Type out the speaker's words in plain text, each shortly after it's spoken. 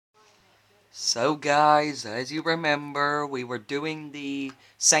So guys, as you remember, we were doing the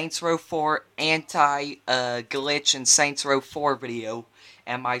Saints Row 4 anti-glitch in Saints Row 4 video,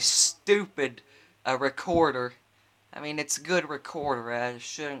 and my stupid recorder, I mean it's a good recorder, I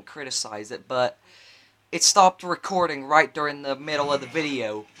shouldn't criticize it, but it stopped recording right during the middle of the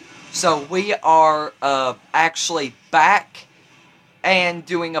video. So we are actually back and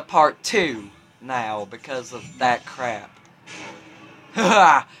doing a part 2 now because of that crap.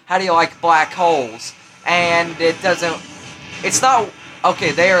 How do you like black holes? And it doesn't... It's not...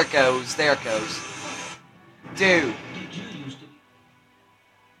 Okay, there it goes. There it goes. Dude. Did you used to be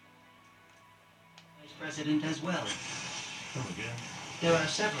vice president as well? Come again? There are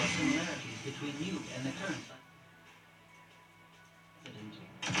several similarities between you and the current president.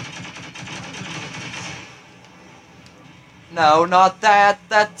 No, not that.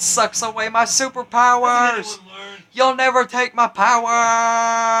 That sucks away my superpowers. You'll never take my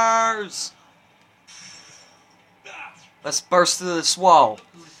powers. Let's burst through this wall.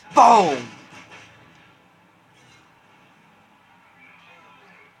 Boom.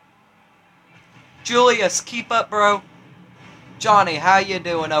 Julius, keep up, bro. Johnny, how you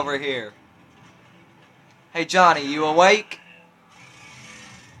doing over here? Hey, Johnny, you awake?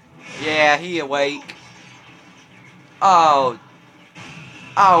 Yeah, he awake. Oh.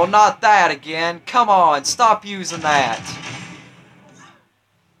 Oh, not that again. Come on, stop using that.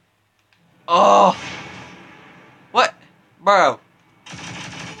 Oh. What? Bro.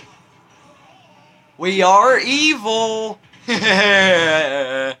 We are evil.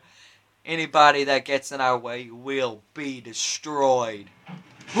 Anybody that gets in our way will be destroyed.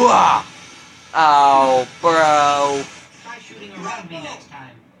 Wah! Oh, bro. Try shooting around me next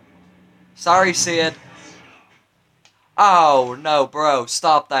time. Sorry, Sid. Oh, no, bro.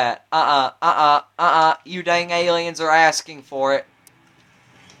 Stop that. You dang aliens are asking for it.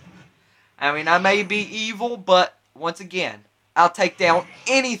 I mean, I may be evil, but once again, I'll take down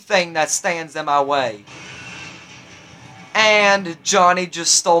anything that stands in my way. And Johnny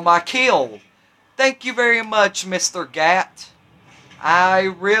just stole my kill. Thank you very much, Mr. Gat. I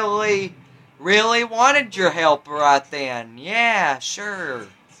really wanted your help right then. Yeah, sure.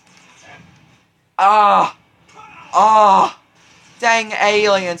 Dang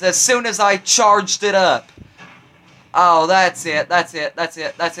aliens, as soon as I charged it up. Oh, that's it.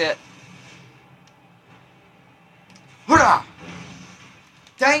 Hurrah!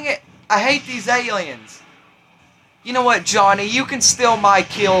 Dang it, I hate these aliens. You know what, Johnny, you can steal my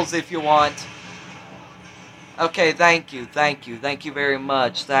kills if you want. Okay, thank you very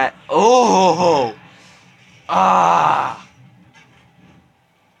much. That,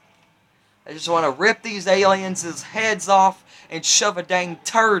 I just want to rip these aliens' heads off and shove a dang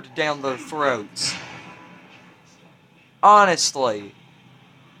turd down their throats. Honestly.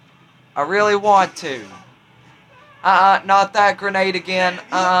 I really want to. Not that grenade again.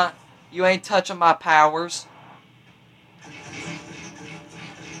 You ain't touching my powers.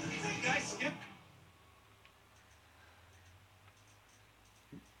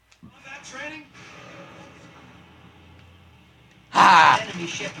 Ha! Enemy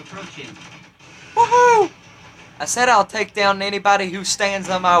ship approaching. Woohoo! I said I'll take down anybody who stands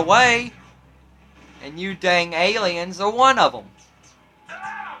in my way. And you dang aliens are one of them.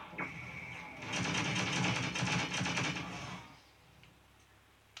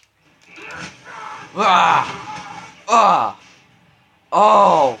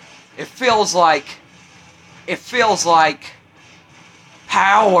 Oh, it feels like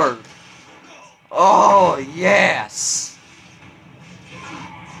power. Oh, yes.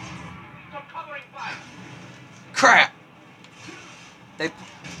 Crap.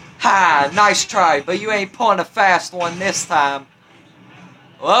 Nice try, but you ain't pulling a fast one this time.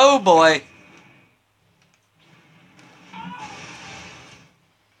 Oh boy.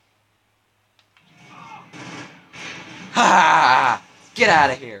 Get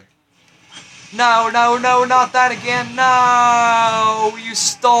out of here. No, not that again. No, you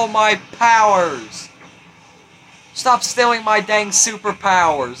stole my powers. Stop stealing my dang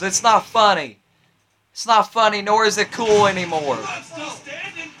superpowers. It's not funny. It's not funny, nor is it cool anymore. I'm still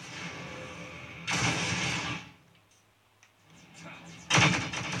standing.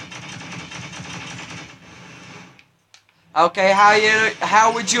 Okay,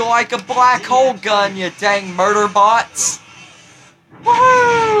 how would you like a black hole gun, you dang murder bots?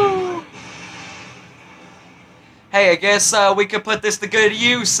 Woohoo! Hey, I guess we could put this to good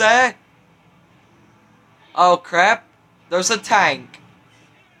use, eh? Oh crap, there's a tank.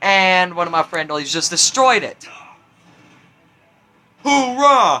 And one of my friendlies just destroyed it.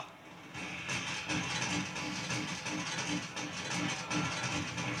 Hoorah!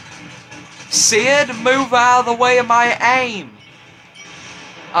 Sid, move out of the way of my aim.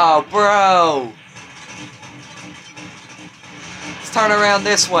 Oh, bro. Let's turn around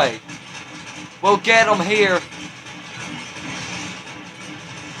this way. We'll get him here.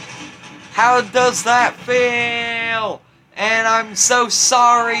 How does that feel? And I'm so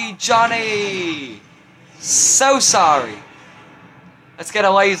sorry, Johnny. So sorry. Let's get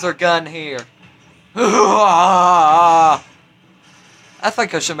a laser gun here. I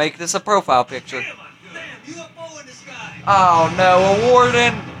think I should make this a profile picture. Damn, UFO in the sky. Oh no, a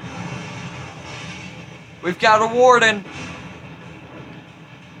warden! We've got a warden!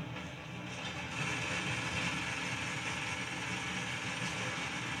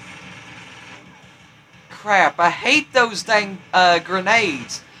 Crap, I hate those dang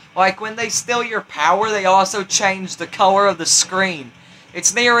grenades. Like when they steal your power, they also change the color of the screen.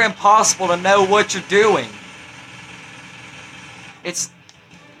 It's near impossible to know what you're doing. It's...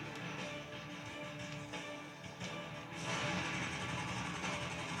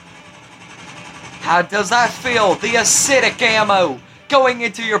 How does that feel? The acidic ammo going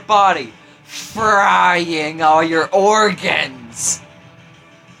into your body, frying all your organs.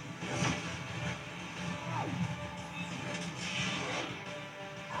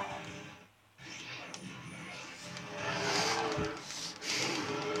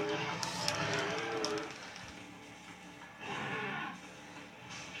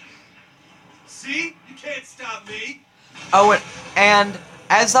 See? You can't stop me. Oh, and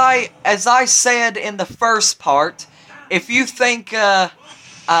as I said in the first part, if you think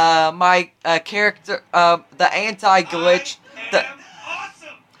my character, the anti-glitch, Awesome.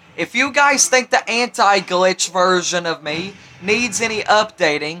 if you guys think the anti-glitch version of me needs any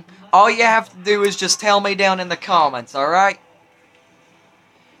updating, all you have to do is just tell me down in the comments, alright?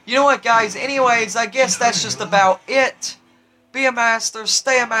 You know what, guys? Anyways, I guess that's just about it. Be a master,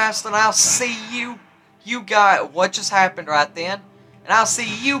 stay a master, and I'll see you guys. What just happened right then? And I'll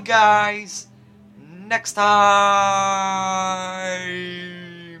see you guys next time.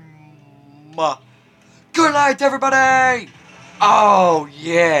 Good night, everybody. Oh,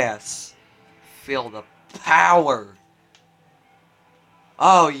 yes. Feel the power.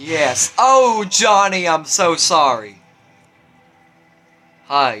 Oh, yes. Oh, Johnny, I'm so sorry.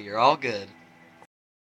 Hi, you're all good.